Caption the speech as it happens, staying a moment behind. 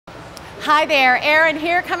Hi there, Erin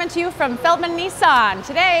here coming to you from Feldmann Nissan.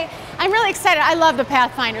 Today, I'm really excited. I love the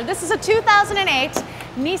Pathfinder. This is a 2008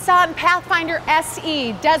 Nissan Pathfinder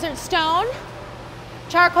SE, Desert Stone,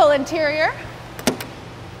 charcoal interior.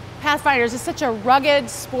 Pathfinder is just such a rugged,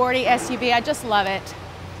 sporty SUV. I just love it.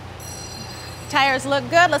 Tires look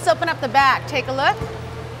good. Let's open up the back. Take a look.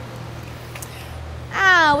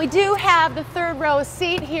 We do have the third row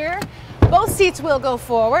seat here. Both seats will go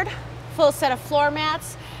forward. Full set of floor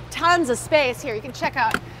mats. Tons of space here. You can check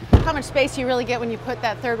out how much space you really get when you put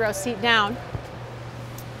that third row seat down.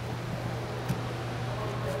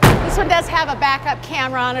 This one does have a backup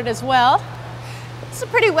camera on it as well. It's a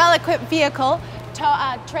pretty well-equipped vehicle.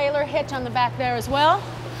 Trailer hitch on the back there as well.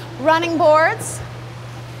 Running boards.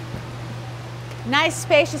 Nice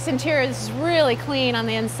spacious interior. This is really clean on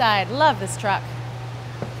the inside. Love this truck.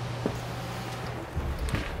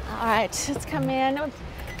 All right, let's come in.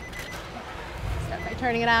 Start by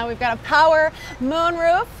turning it on. We've got a power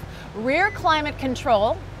moonroof, rear climate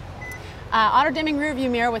control, auto dimming rear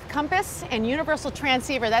view mirror with compass and universal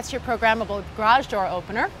transceiver. That's your programmable garage door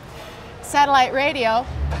opener. Satellite radio,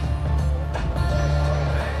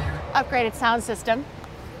 upgraded sound system.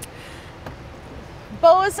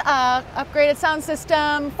 Bose upgraded sound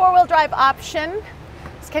system, four-wheel drive option.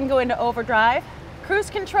 This can go into overdrive.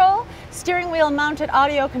 Cruise control, steering wheel mounted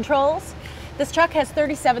audio controls. This truck has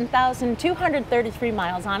 37,233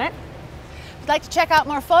 miles on it. If you'd like to check out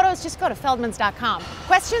more photos, just go to feldmanns.com.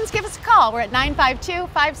 Questions, give us a call. We're at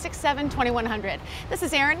 952-567-2100. This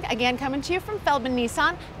is Erin, again coming to you from Feldmann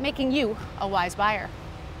Nissan, making you a wise buyer.